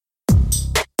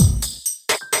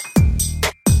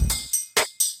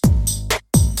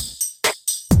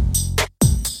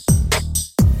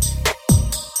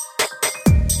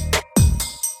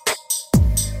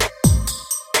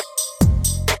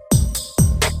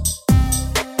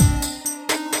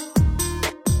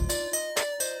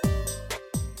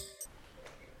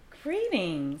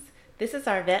This is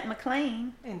Arvat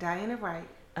Mcclaine And Diana Wright.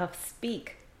 of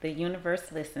Speak, The Universe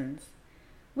Listens.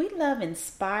 We love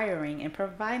inspiring and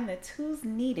providing the tools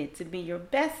needed to be your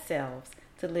best selves,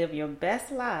 to live your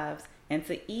best lives, and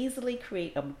to easily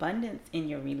create abundance in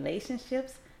your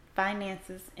relationships,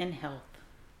 finances, and health.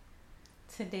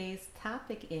 Today's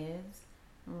topic is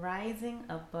rising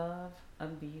above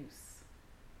abuse.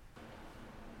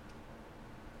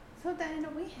 So Diana,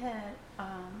 we had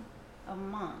a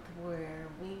month where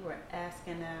we were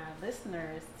asking our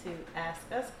listeners to ask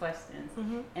us questions.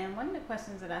 And one of the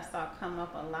questions that I saw come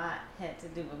up a lot had to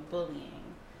do with bullying,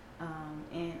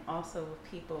 and also with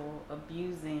people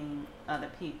abusing other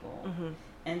people.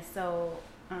 And so,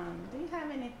 do you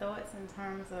have any thoughts in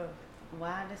terms of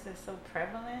why this is so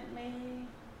prevalent, maybe?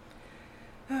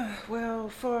 Well,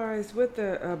 far as with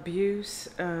the abuse,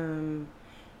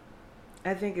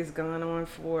 I think it's gone on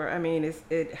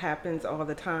it happens all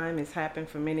the time. It's happened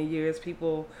for many years.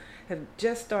 People have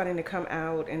just starting to come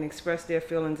out and express their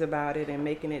feelings about it and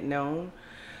making it known.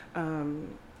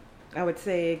 I would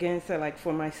say again, so like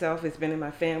for myself, it's been in my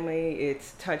family.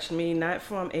 It's touched me, not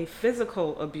from a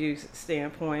physical abuse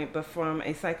standpoint, but from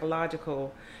a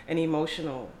psychological and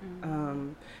emotional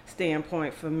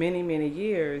standpoint for many, many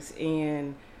years.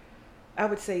 And I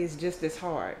would say it's just as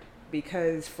hard,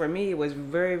 because for me, it was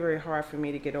very, very hard for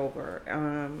me to get over.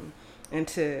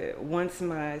 Once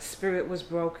my spirit was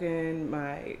broken,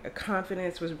 my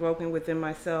confidence was broken within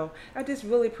myself, I just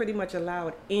really pretty much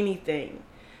allowed anything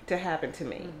to happen to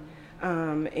me.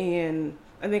 And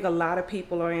I think a lot of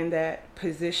people are in that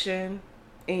position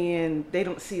and they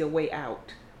don't see a way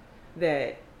out.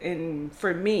 And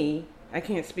for me, I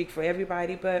can't speak for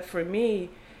everybody, but for me,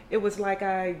 it was like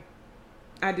I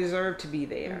deserved to be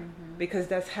there, because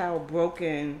that's how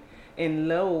broken and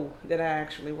low that I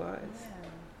actually was. Yeah,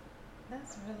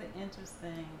 that's really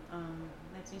interesting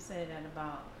that you say that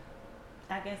about,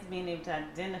 I guess, being able to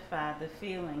identify the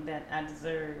feeling that I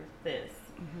deserve this.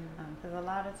 Because a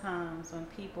lot of times when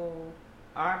people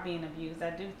are being abused,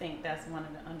 I do think that's one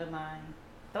of the underlying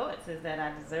thoughts, is that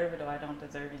I deserve it or I don't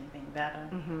deserve anything better.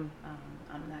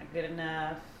 I'm not good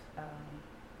enough.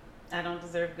 I don't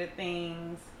deserve good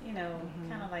things,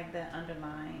 kind of like that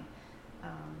underlying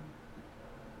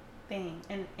thing.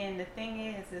 And the thing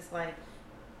is, it's like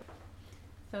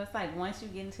once you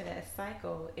get into that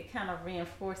cycle, it kind of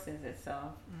reinforces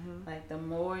itself. Like the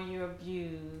more you're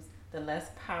abused, the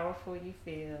less powerful you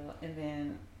feel, and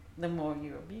then the more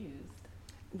you're abused.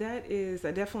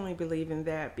 I definitely believe in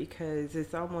that, because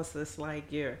it's almost just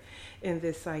like you're in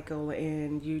this cycle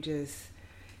and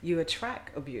you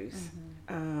attract abuse.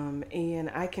 And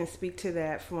I can speak to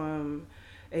that from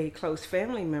a close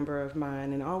family member of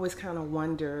mine, and I always kind of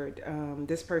wondered,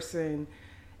 this person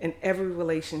in every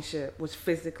relationship was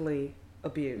physically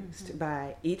abused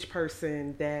by each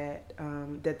person that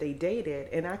they dated,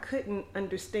 and I couldn't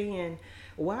understand,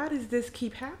 why does this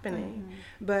keep happening?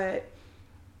 But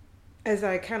as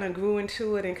I kind of grew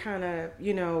into it and kind of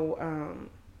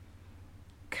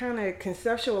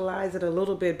conceptualize it a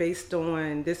little bit based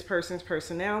on this person's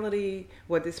personality,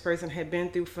 what this person had been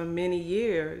through for many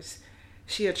years,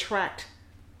 she attracted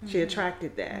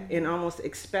that and almost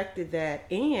expected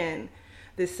that. And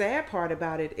the sad part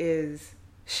about it is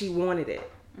she wanted it,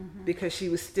 because she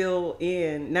was still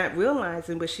not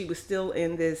realizing, but she was still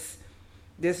in this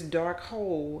dark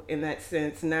hole, in that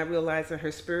sense, not realizing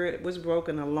her spirit was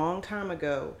broken a long time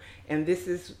ago, and this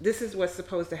is what's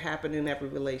supposed to happen in every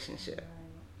relationship.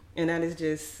 And that is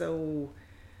just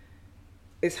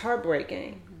it's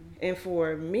heartbreaking. And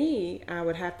for me, I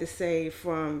would have to say,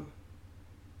 from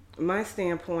my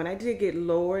standpoint, I did get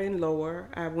lower and lower.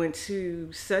 I went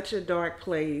to such a dark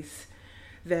place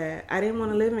that I didn't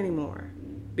want to live anymore,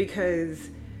 because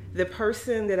the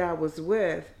person that I was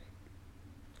with,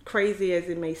 crazy as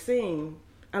it may seem,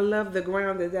 I loved the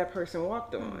ground that person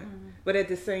walked on. But at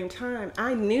the same time,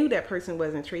 I knew that person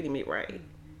wasn't treating me right.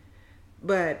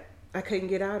 But I couldn't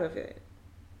get out of it.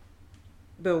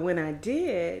 But when I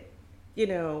did,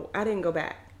 I didn't go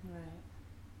back.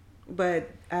 But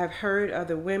I've heard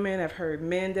other women, I've heard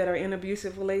men that are in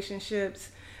abusive relationships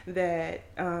that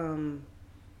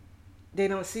they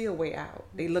don't see a way out.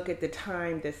 They look at the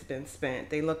time that's been spent.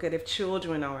 They look at if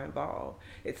children are involved.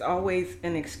 It's always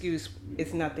an excuse.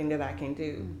 It's nothing that I can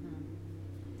do.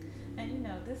 And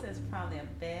this is probably a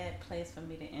bad place for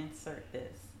me to insert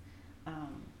this,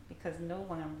 because no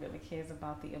one really cares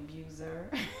about the abuser.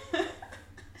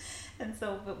 And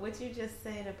so, but what you just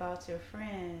said about your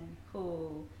friend,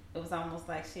 who it was almost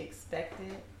like she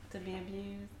expected to be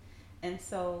abused. And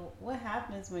so what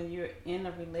happens when you're in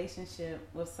a relationship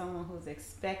with someone who's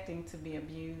expecting to be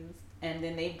abused, and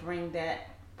then they bring that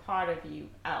part of you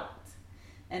out?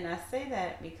 And I say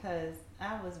that because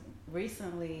I was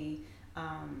recently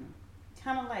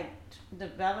kind of like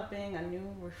developing a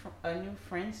new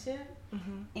friendship,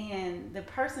 and the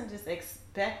person just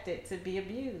expected to be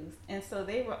abused, and so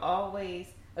they were always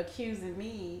accusing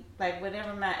me, like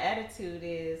whatever my attitude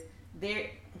is, they're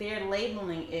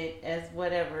labeling it as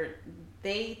whatever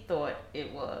they thought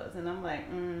it was, and I'm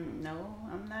like, no,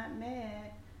 I'm not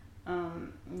mad.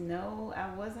 No, I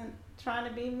wasn't trying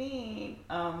to be mean.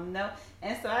 No,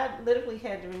 and so I literally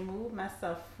had to remove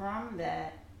myself from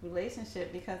that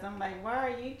relationship because I'm like, why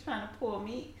are you trying to pull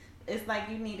me? It's like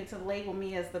you needed to label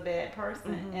me as the bad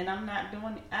person, and I'm not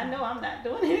doing. I know I'm not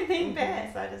doing anything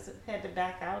bad, so I just had to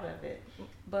back out of it.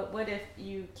 But what if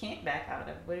you can't back out of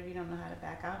it? What if you don't know how to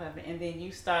back out of it, and then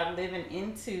you start living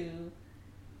into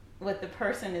what the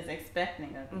person is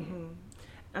expecting of you?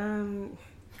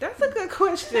 That's a good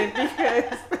question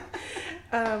because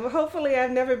hopefully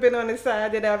I've never been on the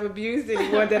side that I've abused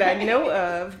anyone that I know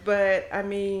of. But I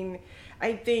mean,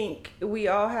 I think we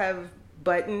all have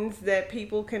buttons that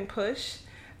people can push.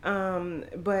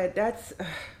 But that's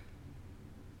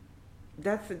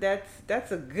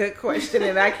a good question,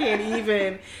 and I can't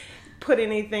even put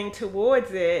anything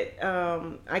towards it.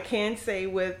 I can say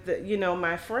with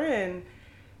my friend,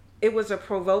 it was a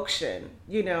provocation.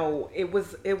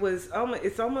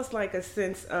 It's almost like a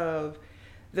sense of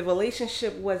the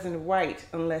relationship wasn't right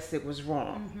unless it was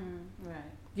wrong. Right.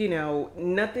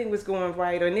 Nothing was going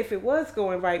right, and if it was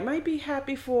going right, might be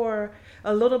happy for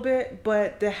a little bit,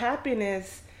 but the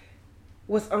happiness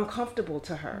was uncomfortable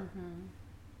to her.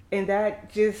 And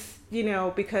that just,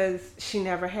 because she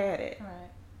never had it.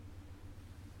 Right.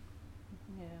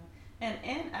 Yeah.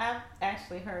 And I've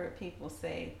actually heard people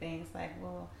say things like,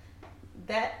 well,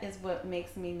 that is what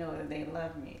makes me know that they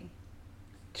love me.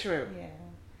 True. Yeah.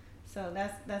 So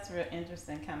that's real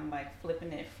interesting, kind of like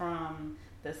flipping it from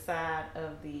the side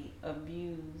of the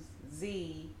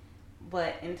abusee,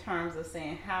 but in terms of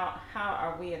saying how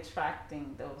are we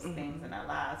attracting those things in our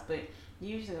lives. But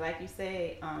usually, like you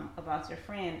say about your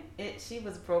friend, she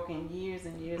was broken years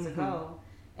and years ago,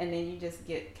 and then you just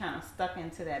get kind of stuck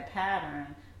into that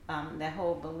pattern, that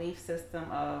whole belief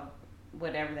system of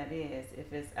whatever that is.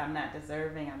 If it's I'm not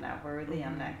deserving, I'm not worthy,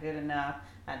 I'm not good enough,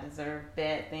 I deserve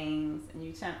bad things, and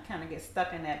you kind of get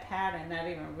stuck in that pattern, not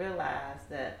even realize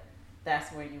that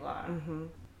that's where you are.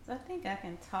 So I think I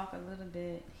can talk a little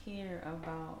bit here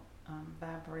about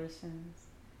vibrations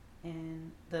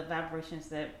and the vibrations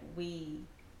that we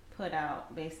put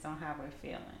out based on how we're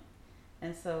feeling.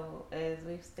 And so, as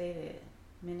we've stated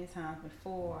many times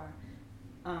before,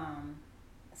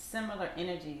 similar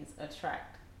energies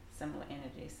attract similar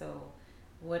energy. So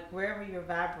wherever you're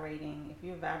vibrating, if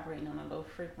you're vibrating on a low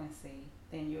frequency,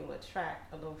 then you'll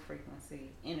attract a low frequency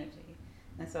energy.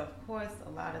 And so of course, a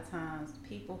lot of times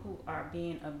people who are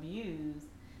being abused,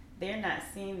 they're not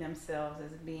seeing themselves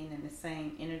as being in the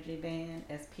same energy band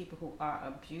as people who are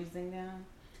abusing them.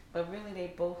 But really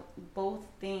they both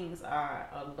things are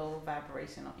a low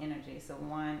vibrational energy. So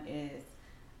one is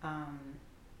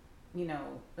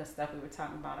the stuff we were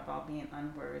talking about being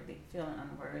unworthy, feeling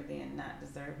unworthy and not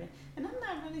deserving. And I'm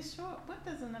not really sure, what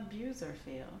does an abuser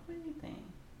feel? What do you think?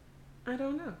 I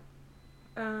don't know.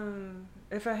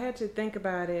 If I had to think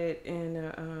about it in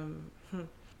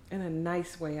a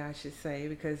nice way, I should say,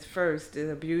 because first,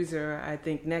 the abuser I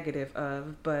think negative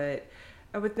of, but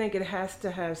I would think it has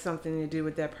to have something to do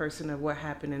with that person of what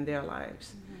happened in their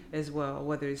lives as well,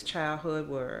 whether it's childhood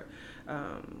were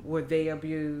they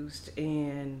abused,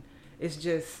 and it's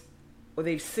just, or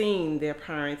they've seen their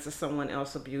parents or someone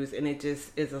else abused, and it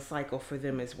just is a cycle for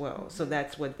them as well. So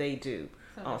that's what they do.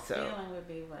 So also, the feeling would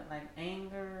be what, like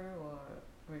anger or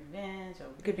revenge, or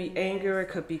it could be anger, it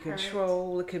could be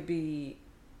control, it could be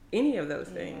any of those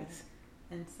things.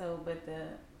 And so, but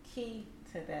the key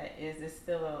to that is it's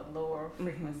still a lower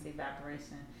frequency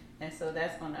vibration, and so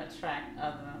that's going to attract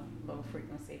other low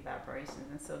frequency vibrations.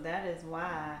 And so that is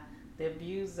why the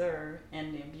abuser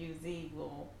and the abusee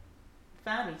will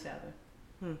find each other,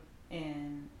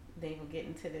 and they will get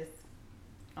into this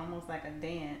almost like a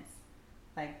dance.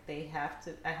 Like I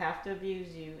have to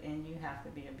abuse you, and you have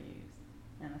to be abused,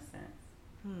 in a sense.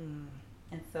 And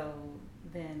so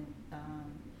then,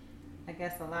 I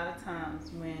guess a lot of times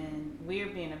when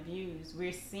we're being abused,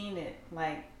 we're seeing it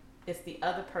like it's the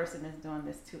other person that's doing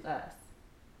this to us,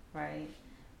 right?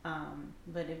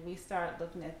 But if we start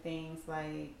looking at things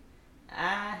like,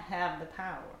 I have the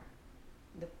power.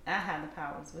 I have the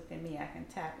powers within me. I can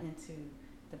tap into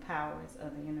the powers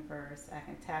of the universe. I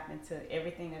can tap into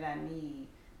everything that I need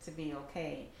to be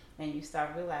okay. And you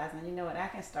start realizing, you know what, I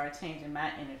can start changing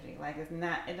my energy. Like it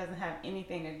doesn't have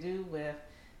anything to do with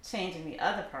changing the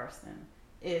other person.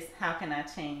 is how can I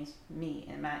change me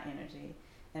and my energy.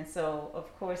 And so,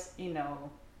 of course, you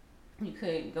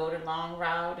could go the long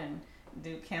route and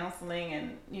do counseling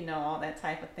and all that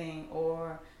type of thing,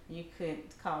 or you could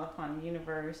call upon the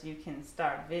universe. You can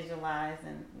start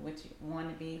visualizing what you want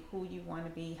to be, who you want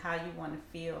to be, how you want to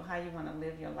feel, how you want to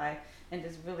live your life, and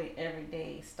just really every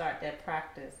day start that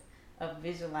practice of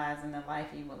visualizing the life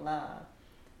you would love.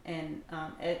 And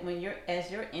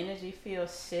as your energy field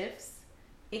shifts,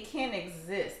 it can't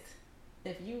exist.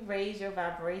 If you raise your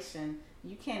vibration,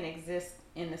 you can't exist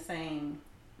in the same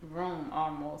room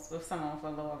almost with someone with a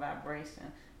lower vibration.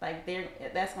 Like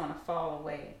that's going to fall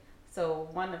away. So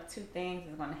one of two things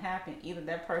is going to happen. Either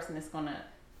that person is going to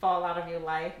fall out of your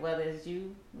life, whether it's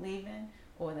you leaving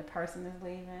or the person is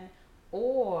leaving,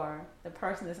 or the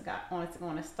person is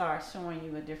going to start showing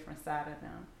you a different side of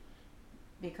them.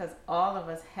 Because all of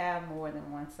us have more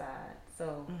than one side.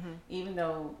 So even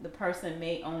though the person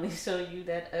may only show you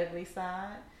that ugly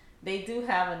side, they do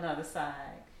have another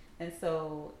side. And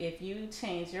so if you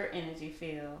change your energy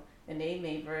field, then they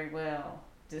may very well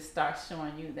just start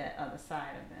showing you that other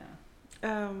side of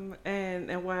them.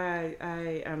 And why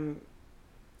I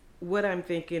what I'm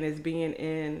thinking is being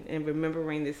in and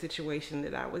remembering the situation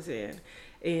that I was in,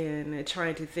 and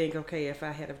trying to think, okay, if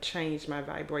I had have changed my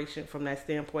vibration from that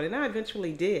standpoint, and I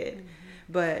eventually did,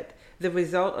 but the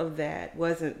result of that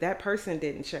wasn't, that person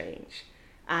didn't change.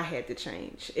 I had to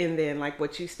change. And then, like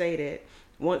what you stated,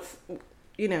 once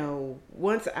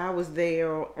I was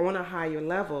there on a higher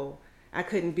level, I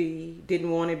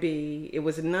didn't want to be. It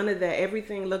was none of that.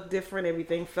 Everything looked different.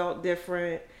 Everything felt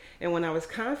different. And when I was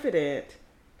confident,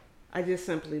 I just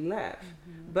simply left.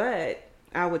 But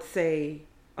I would say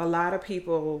a lot of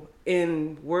people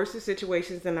in worse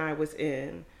situations than I was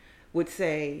in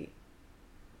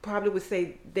probably would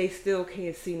say they still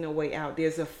can't see no way out.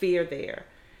 There's a fear there.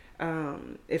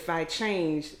 If I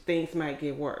change, things might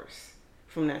get worse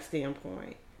from that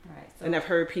standpoint. Right. So, and I've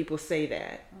heard people say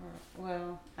that.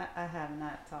 Well, I have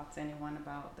not talked to anyone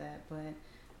about that, but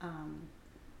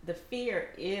the fear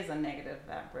is a negative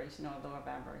vibration or lower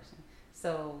vibration.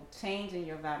 So changing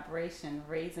your vibration,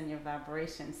 raising your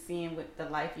vibration, seeing what the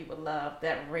life you would love,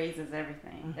 that raises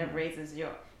everything. That raises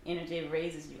your energy, it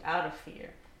raises you out of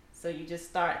fear. So you just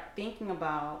start thinking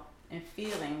about and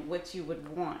feeling what you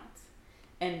would want.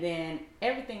 And then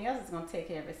everything else is going to take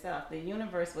care of itself. The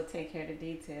universe will take care of the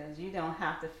details. You don't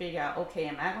have to figure out, okay,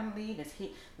 am I going to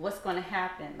leave? What's going to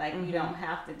happen? Like, you don't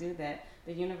have to do that.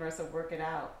 The universe will work it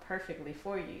out perfectly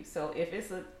for you. So if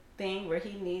it's a thing where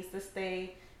he needs to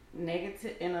stay in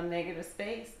a negative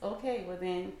space, okay, well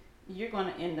then you're going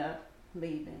to end up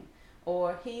leaving,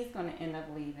 or he's going to end up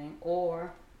leaving,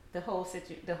 or the whole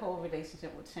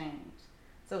relationship will change.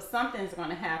 So something's going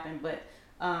to happen, but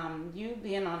you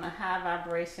being on a high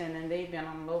vibration and they being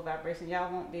on a low vibration, y'all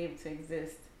won't be able to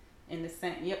exist in the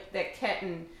same. That cat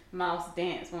and mouse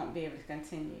dance won't be able to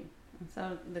continue. And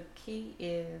so the key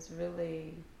is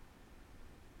really,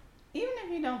 even if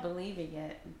you don't believe it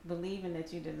yet, believing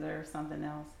that you deserve something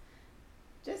else.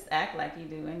 Just act like you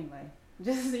do anyway.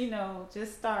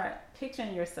 Just start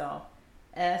picturing yourself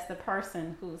as the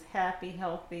person who's happy,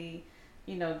 healthy,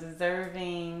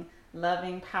 deserving,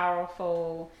 loving,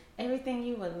 powerful, everything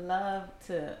you would love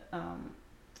to,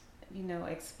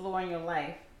 explore in your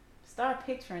life. Start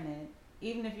picturing it,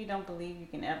 even if you don't believe you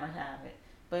can ever have it.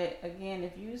 But again,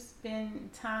 if you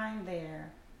spend time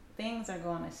there, things are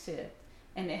going to shift.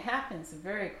 And it happens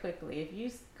very quickly. If you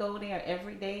go there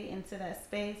every day into that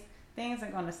space, things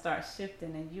are going to start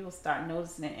shifting and you'll start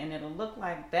noticing it. And it'll look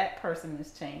like that person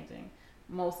is changing,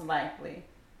 most likely.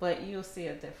 But you'll see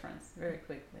a difference very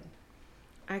quickly.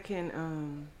 I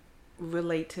can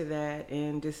relate to that.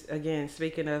 And just, again,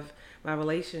 speaking of my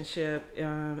relationship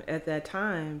at that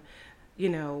time,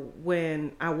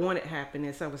 when I wanted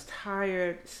happiness, I was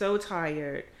tired, so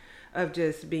tired of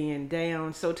just being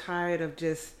down, so tired of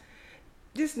just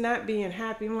not being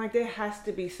happy. I'm like, there has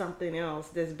to be something else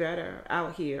that's better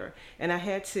out here. And I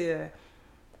had to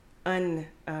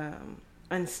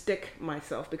unstick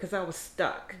myself because I was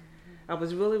stuck. I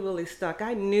was really, really stuck.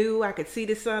 I knew I could see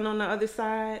the sun on the other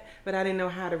side, but I didn't know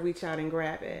how to reach out and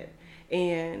grab it.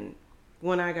 And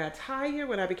when I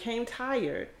became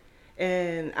tired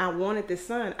and I wanted the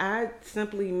sun, I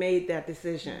simply made that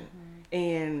decision.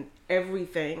 And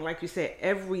everything, like you said,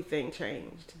 everything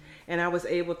changed. And I was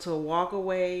able to walk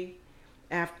away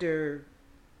after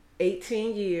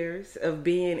 18 years of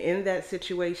being in that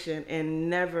situation and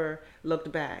never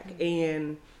looked back.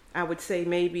 And I would say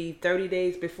maybe 30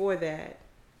 days before that,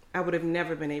 I would have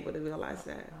never been able to realize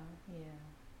that. Yeah.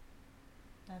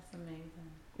 That's amazing.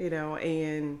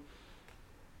 And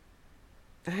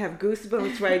I have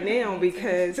goosebumps right now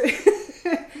because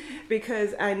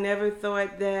because I never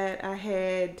thought that I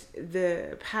had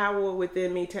the power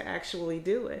within me to actually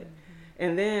do it.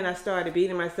 And then I started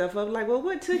beating myself up like, well,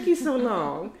 what took you so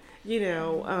long?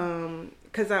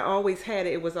 Because I always had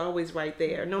it. It was always right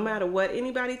there. No matter what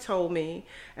anybody told me,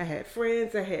 I had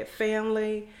friends, I had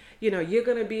family, you're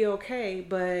going to be okay.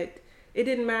 But it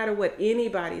didn't matter what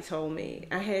anybody told me.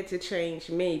 I had to change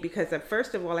me because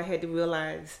first of all, I had to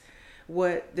realize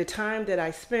what the time that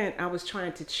I spent, I was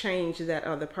trying to change that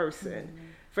other person.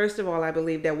 First of all, I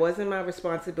believed that wasn't my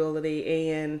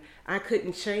responsibility and I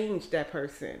couldn't change that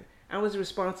person. I was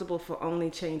responsible for only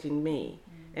changing me.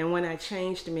 And when I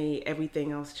changed me,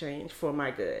 everything else changed for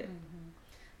my good.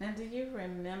 Now, do you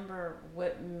remember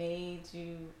what made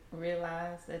you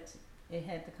realize that it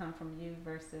had to come from you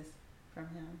versus from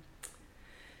him?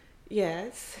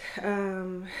 Yes.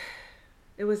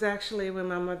 It was actually when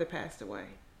my mother passed away.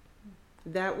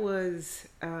 That was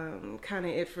kind of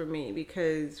it for me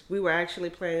because we were actually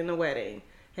planning a wedding.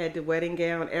 Had the wedding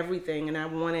gown, everything, and I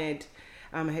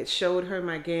had showed her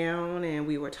my gown and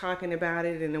we were talking about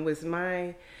it, and it was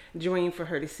my dream for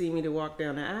her to see me to walk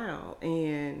down the aisle.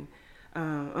 And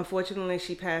unfortunately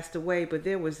she passed away, but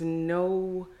there was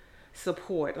no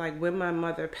support. Like when my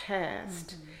mother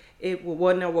passed,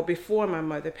 before my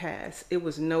mother passed, it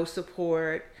was no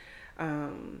support.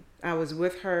 I was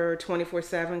with her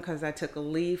 24/7 because I took a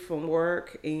leave from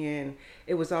work, and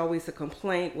it was always a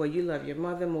complaint. Well, you love your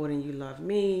mother more than you love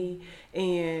me.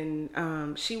 And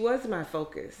she was my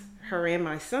focus, her and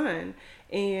my son.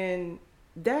 And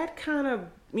that kind of,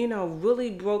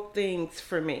 really broke things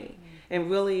for me.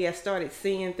 And really, I started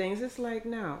seeing things. It's like,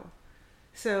 no.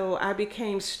 So I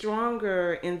became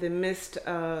stronger in the midst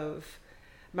of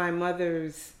my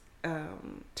mother's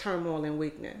turmoil and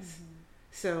weakness.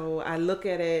 So I look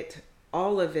at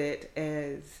all of it,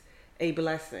 as a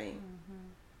blessing.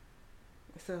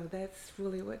 So that's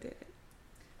really what did it.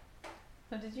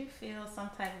 So did you feel some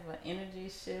type of an energy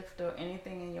shift or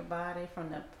anything in your body from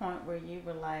the point where you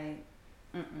were like,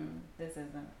 this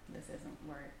isn't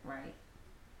right?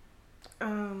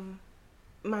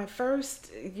 My first,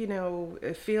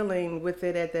 feeling with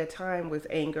it at that time was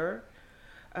anger,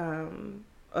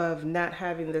 of not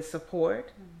having the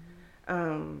support.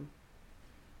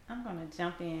 I'm going to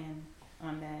jump in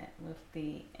on that with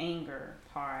the anger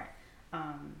part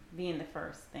being the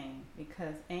first thing,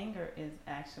 because anger is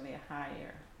actually a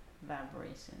higher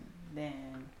vibration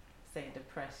than, say,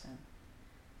 depression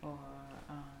or,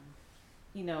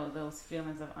 those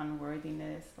feelings of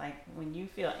unworthiness. Like when you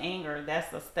feel anger,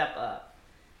 that's a step up.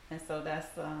 And so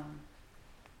that's, I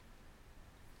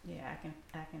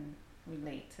can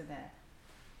relate to that.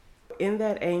 In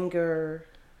that anger,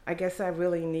 I guess I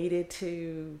really needed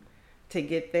to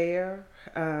get there.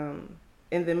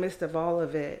 In the midst of all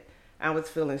of it, I was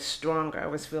feeling stronger. I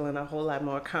was feeling a whole lot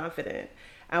more confident.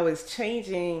 I was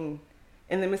changing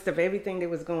in the midst of everything that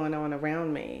was going on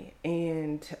around me.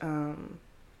 And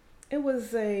it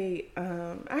was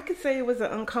I could say it was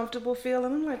an uncomfortable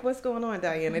feeling. I'm like, what's going on,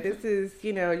 Diana? This is,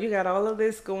 you got all of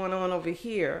this going on over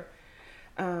here.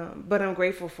 But I'm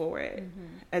grateful for it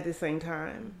at the same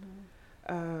time.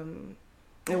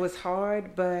 It was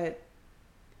hard, but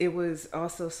it was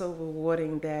also so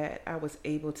rewarding that I was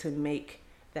able to make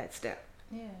that step.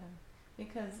 Yeah,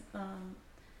 because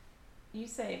you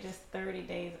say just 30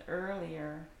 days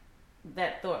earlier,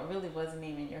 that thought really wasn't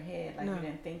even in your head. Like, no. You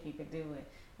didn't think you could do it.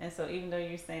 And so even though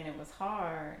you're saying it was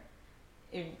hard,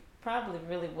 it probably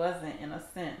really wasn't in a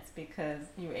sense, because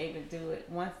you were able to do it.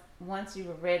 Once you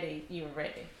were ready, you were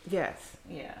ready. Yes.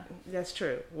 Yeah. That's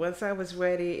true. Once I was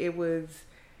ready, it was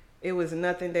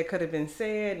nothing that could have been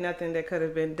said, nothing that could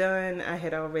have been done. I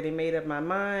had already made up my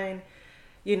mind,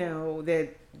 that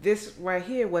this right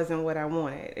here wasn't what I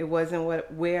wanted. It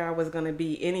wasn't where I was going to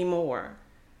be anymore,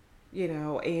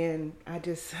 and I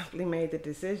just simply made the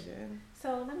decision.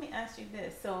 So let me ask you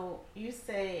this. So you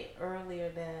say earlier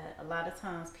that a lot of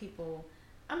times people,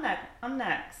 I'm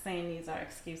not saying these are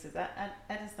excuses. I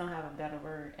just don't have a better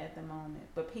word at the moment.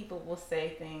 But people will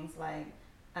say things like,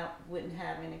 I wouldn't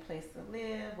have any place to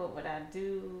live. What would I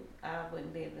do? I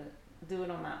wouldn't be able to do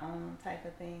it on my own, type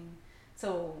of thing.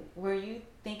 So were you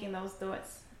thinking those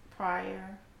thoughts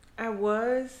prior? I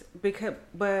was,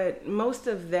 but most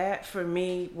of that for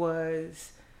me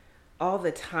was all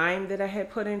the time that I had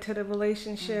put into the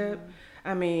relationship.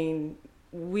 I mean,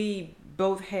 we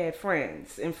both had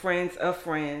friends and friends of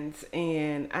friends,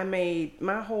 and I made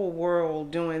my whole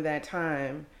world during that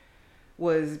time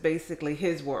was basically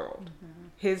his world,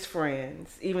 his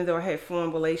friends, even though I had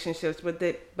formed relationships, but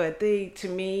they, to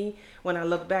me, when I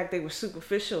look back, they were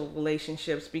superficial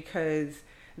relationships, because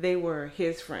they were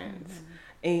his friends.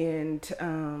 And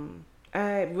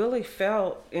I really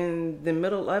felt in the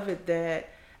middle of it that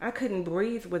I couldn't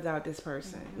breathe without this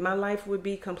person. My life would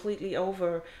be completely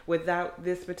over without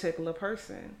this particular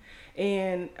person.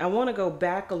 And I want to go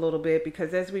back a little bit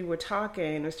because as we were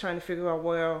talking, I was trying to figure out,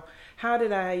 well, how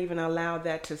did I even allow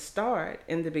that to start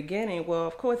in the beginning? Well,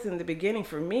 of course, in the beginning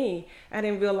for me, I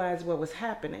didn't realize what was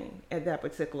happening at that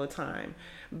particular time.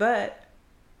 But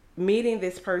meeting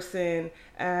this person,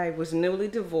 I was newly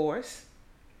divorced.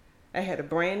 I had a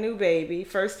brand new baby,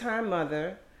 first time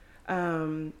mother.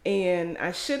 And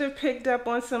I should have picked up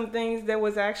on some things that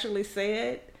was actually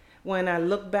said when I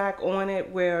look back on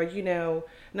it where, you know,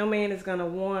 no man is going to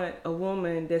want a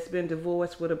woman that's been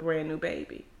divorced with a brand new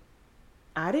baby.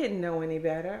 I didn't know any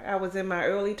better. I was in my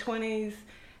early 20s.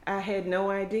 I had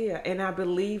no idea. And I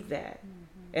believed that.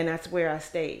 And that's where I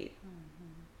stayed.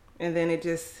 And then it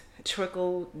just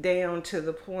trickled down to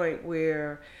the point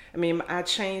where, I mean, I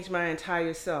changed my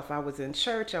entire self. I was in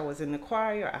church. I was in the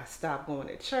choir. I stopped going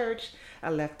to church. I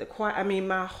left the choir. I mean,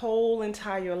 my whole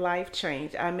entire life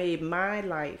changed. I made my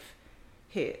life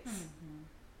his.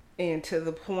 And to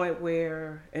the point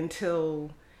where,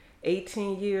 until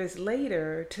 18 years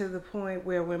later, to the point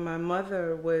where when my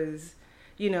mother was,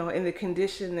 you know, in the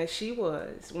condition that she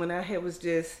was, when I was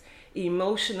just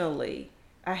emotionally,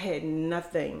 I had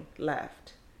nothing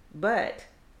left. But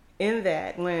in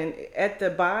that, when at the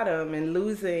bottom and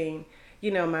losing, you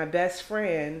know, my best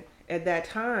friend at that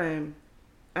time,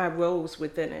 I rose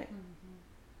within it.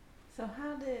 So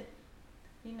how did,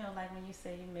 you know, like when you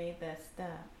say you made that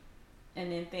step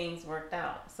and then things worked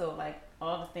out. So like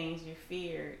all the things you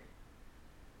feared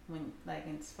when, like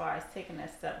as far as taking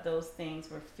that step, those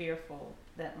things were fearful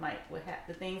that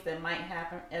the things that might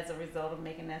happen as a result of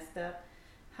making that step.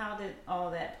 How did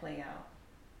all that play out?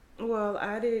 Well,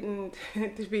 I didn't,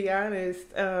 to be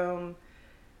honest, I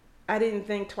didn't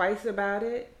think twice about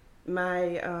it.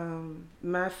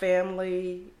 My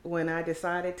family, when I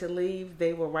decided to leave,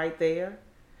 they were right there.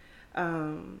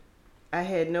 I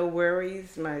had no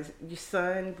worries. My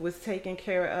son was taken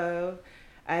care of.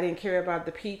 I didn't care about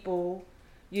the people,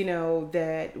 you know,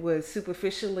 that was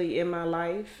superficially in my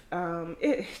life.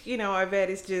 You know,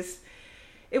 Arvat,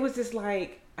 it was just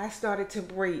like I started to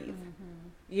breathe.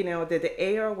 You know, that the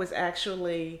air was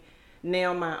actually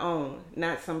now my own,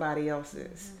 not somebody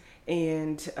else's.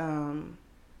 And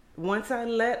once I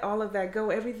let all of that go,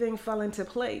 everything fell into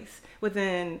place.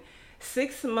 Within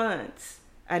 6 months,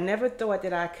 I never thought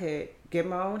that I could get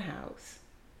my own house.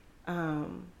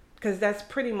 Because that's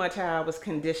pretty much how I was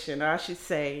conditioned. Or I should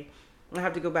say, I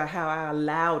have to go by how I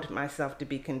allowed myself to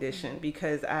be conditioned,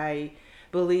 because I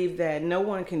believe that no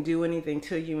one can do anything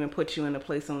to you and put you in a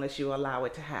place unless you allow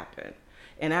it to happen.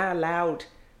 And I allowed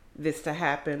this to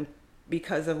happen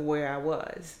because of where I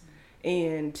was.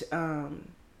 And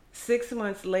 6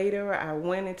 months later, I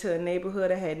went into a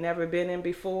neighborhood I had never been in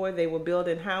before. They were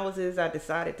building houses. I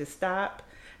decided to stop.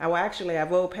 I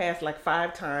rode past like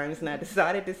 5 times, and I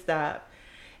decided to stop.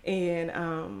 And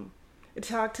I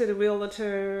talked to the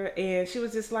realtor, and she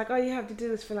was just like, all you have to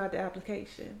do is fill out the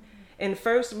application. And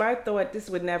first, my thought, this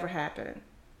would never happen.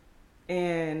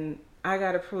 And I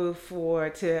got approved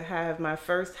to have my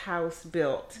first house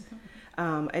built,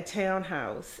 a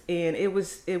townhouse, and it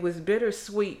was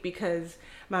bittersweet because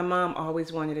my mom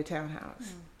always wanted a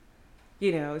townhouse,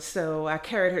 you know. So I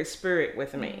carried her spirit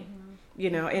with me,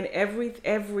 you know, and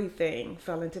everything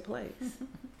fell into place.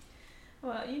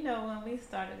 Well, you know, when we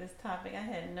started this topic, I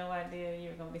had no idea you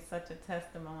were going to be such a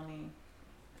testimony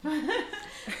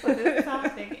for this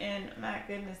topic, and my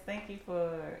goodness, thank you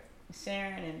for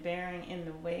sharing and bearing in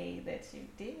the way that you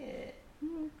did.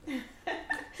 You're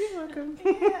welcome.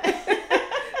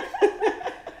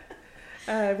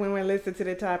 Yeah. When we listened to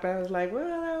the topic, I was like,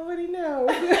 well, I already know.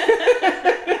 Yeah,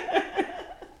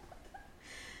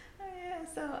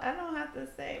 so I don't have to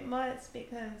say much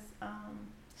because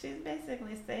she's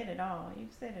basically said it all.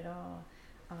 You've said it all.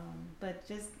 But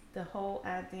just the whole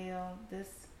ideal,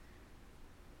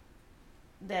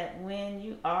 that when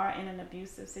you are in an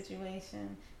abusive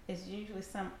situation, it's usually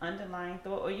some underlying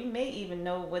thought, or you may even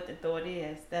know what the thought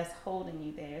is that's holding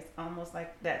you there. It's almost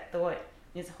like that thought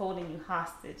is holding you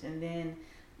hostage, and then,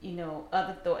 you know,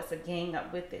 other thoughts are ganging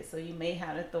up with it. So you may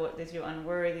have the thought that you're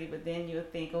unworthy, but then you'll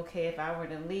think, okay, if I were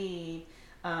to leave,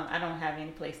 I don't have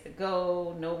any place to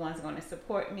go. No one's going to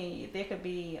support me. There could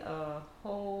be a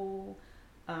whole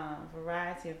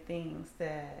variety of things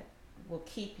that will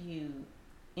keep you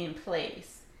in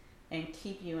place and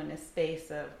keep you in a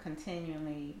space of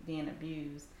continually being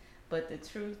abused. But the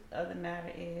truth of the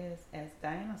matter is, as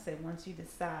Diana said, once you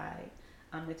decide,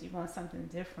 that you want something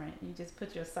different, you just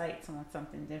put your sights on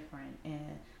something different.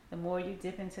 And the more you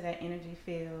dip into that energy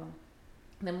field,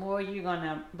 the more you're going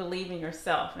to believe in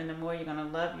yourself, and the more you're going to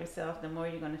love yourself, the more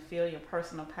you're going to feel your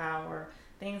personal power.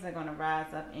 Things are going to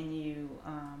rise up in you,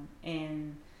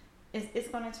 and it's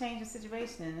going to change the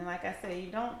situation. And like I say,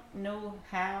 you don't know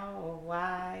how or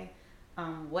why,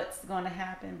 what's going to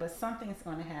happen, but something's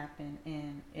going to happen,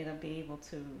 and it'll be able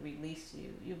to release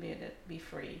you. You'll be able to be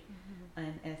free,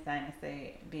 and as Diana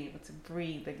say, be able to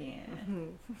breathe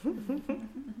again.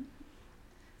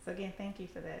 So again, thank you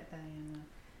for that, Diana.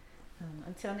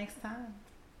 Until next time,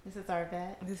 this is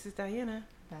Arvat. This is Diana.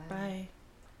 Bye. Bye.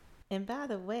 And by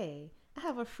the way, I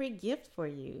have a free gift for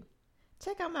you.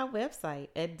 Check out my website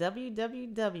at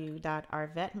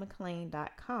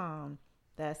www.arvatmcclaine.com.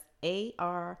 That's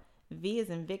ARV as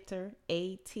in Victor,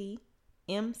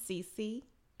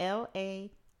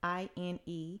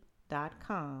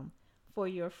 ATMCCLAINE.com for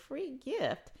your free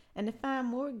gift and to find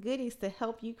more goodies to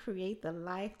help you create the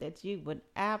life that you would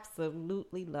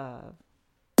absolutely love.